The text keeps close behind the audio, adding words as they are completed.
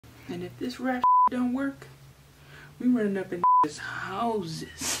And if this rap don't work, we running up in his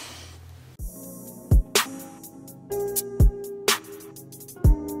houses.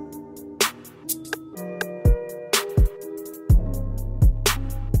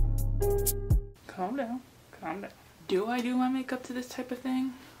 Calm down, calm down. Do I do my makeup to this type of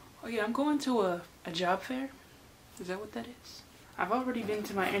thing? Oh yeah, I'm going to a job fair. Is that what that is? I've already been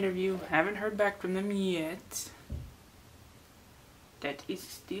to my interview. Haven't heard back from them yet. That is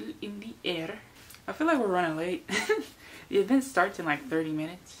still in the air. I feel like we're running late. The event starts in like 30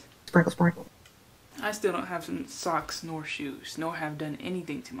 minutes. Sprinkle, sprinkle. I still don't have some socks nor shoes, nor have done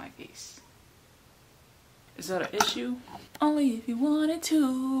anything to my face. Is that an issue? Only if you wanted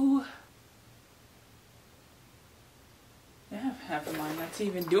to. I have half of mine not to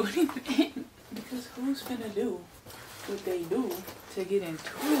even do anything. Because who's finna do what they do to get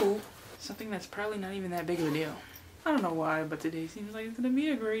into something that's probably not even that big of a deal? I don't know why, but today seems like it's gonna be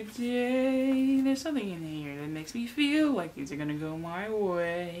a great day. There's something in here that makes me feel like things are gonna go my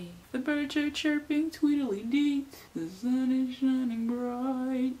way. The birds are chirping tweedly deet. The sun is shining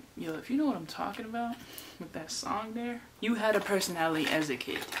bright. Yo, if you know what I'm talking about with that song there, you had a personality as a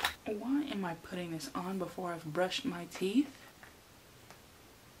kid. Why am I putting this on before I've brushed my teeth?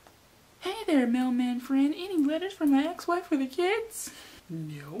 Hey there, mailman friend. Any letters from my ex-wife for the kids?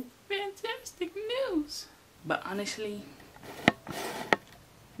 No. Fantastic news. But honestly,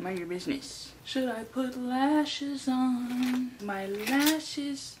 mind your business. Should I put lashes on? My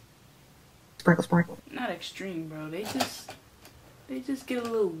lashes. Sprinkle, sprinkle. Not extreme, bro. They just get a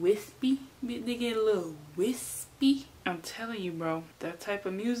little wispy. They get a little wispy. I'm telling you, bro. That type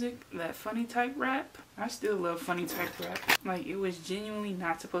of music, that funny type rap. I still love funny type rap. Like, it was genuinely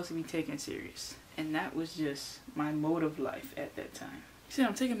not supposed to be taken serious. And that was just my mode of life at that time. See,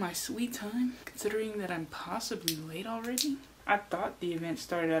 I'm taking my sweet time, considering that I'm possibly late already. I thought the event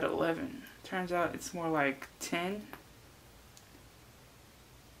started at 11. Turns out it's more like 10.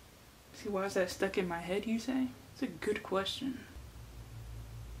 See, why is that stuck in my head, you say? It's a good question.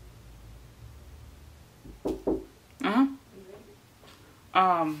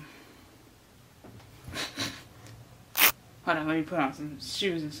 Hold on, let me put on some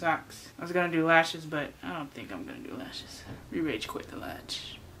shoes and socks. I was gonna do lashes, but I don't think I'm gonna do lashes. Re-rage quit the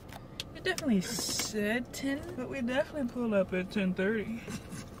lash. It definitely said 10, but we definitely pulled up at 10:30.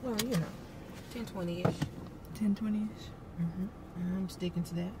 Well, you know, 10:20-ish. 10:20-ish? Mm-hmm. I'm sticking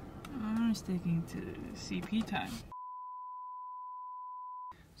to that. I'm sticking to CP time.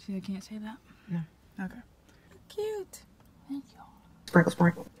 See, I can't say that? No. Okay. Cute. Thank you. Sprinkle,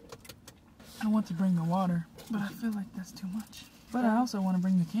 sprinkle. I want to bring the water, but I feel like that's too much. But I also want to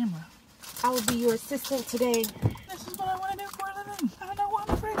bring the camera. I will be your assistant today. This is what I want to do for a living. I don't know why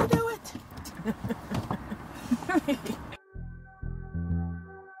I'm afraid to do it.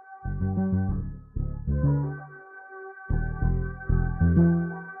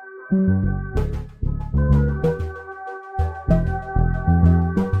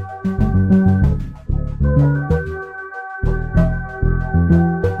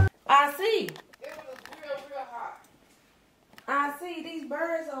 I see these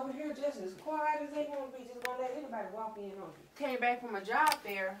birds over here just as quiet as they want to be. Just gonna let anybody walk in on you. Came back from a job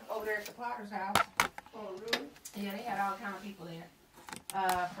fair over there at the Potter's house. Oh, really? Yeah, they had all kind of people there.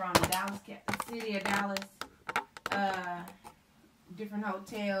 From Dallas, the city of Dallas, different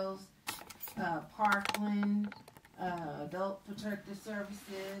hotels, Parkland, adult protective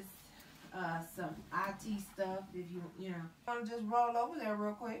services, some IT stuff. If you know, want to just roll over there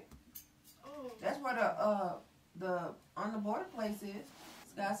real quick. Oh. That's where the on the border place is.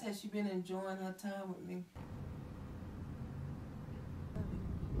 Sky said she been enjoying her time with me.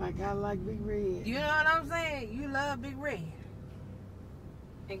 Like I like Big Red. You know what I'm saying? You love Big Red.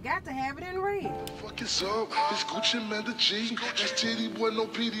 And got to have it in red. Fuck it's up, it's Gucci man the G. That's titty boy, no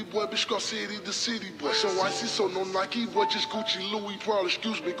pity boy, bitch got city the city boy. So I see so no Nike boy, just Gucci Louis Paul,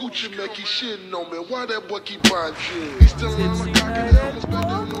 excuse me, Gucci man keep shitting on me. Why that boy keep buying shit? He's still on my cock and almost been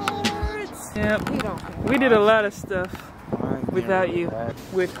doing no. Yep, we did a lot of stuff without you.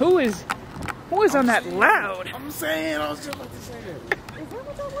 With who is on that loud? I'm saying, I was just about to say that.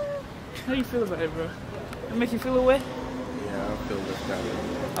 How do you feel about it, bro? It make you feel away? Yeah, I feel this kind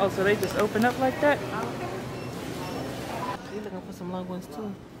of. Oh, so they just open up like that? You looking for some little ones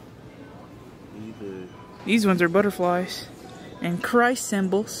too? Either. These ones are butterflies and Christ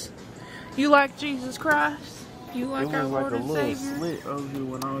symbols. You like Jesus Christ? You like our Lord and Savior? It was like a little slit over here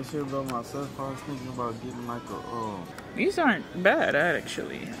when I was here by myself. I was thinking about getting like a These aren't bad,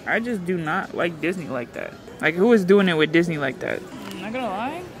 actually. I just do not like Disney like that. Like, who is doing it with Disney like that? I'm not gonna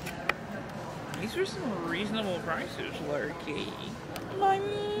lie. These are some reasonable prices, Larky. My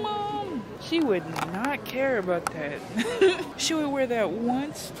mom. She would not care about that. She would wear that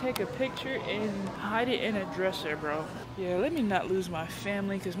once, take a picture, and hide it in a dresser, bro. Yeah, let me not lose my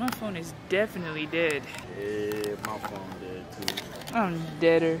family, because my phone is definitely dead. Yeah, my phone dead too. I'm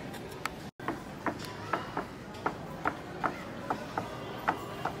deader.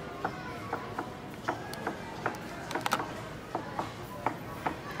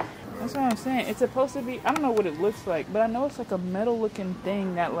 That's what I'm saying. It's supposed to be, I don't know what it looks like, but I know it's like a metal looking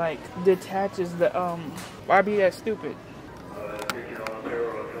thing that like detaches the, why be that stupid?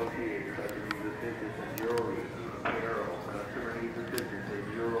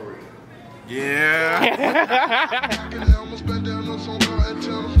 Yeah. Almost bend down on some car and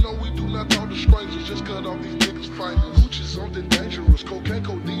tell us no, we do not talk to strangers. Just cut off these niggas fighting. Gucci something dangerous. Cocaine,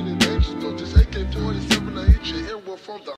 codeine, and angels. Don't this AK-47, I hit your earwolf from the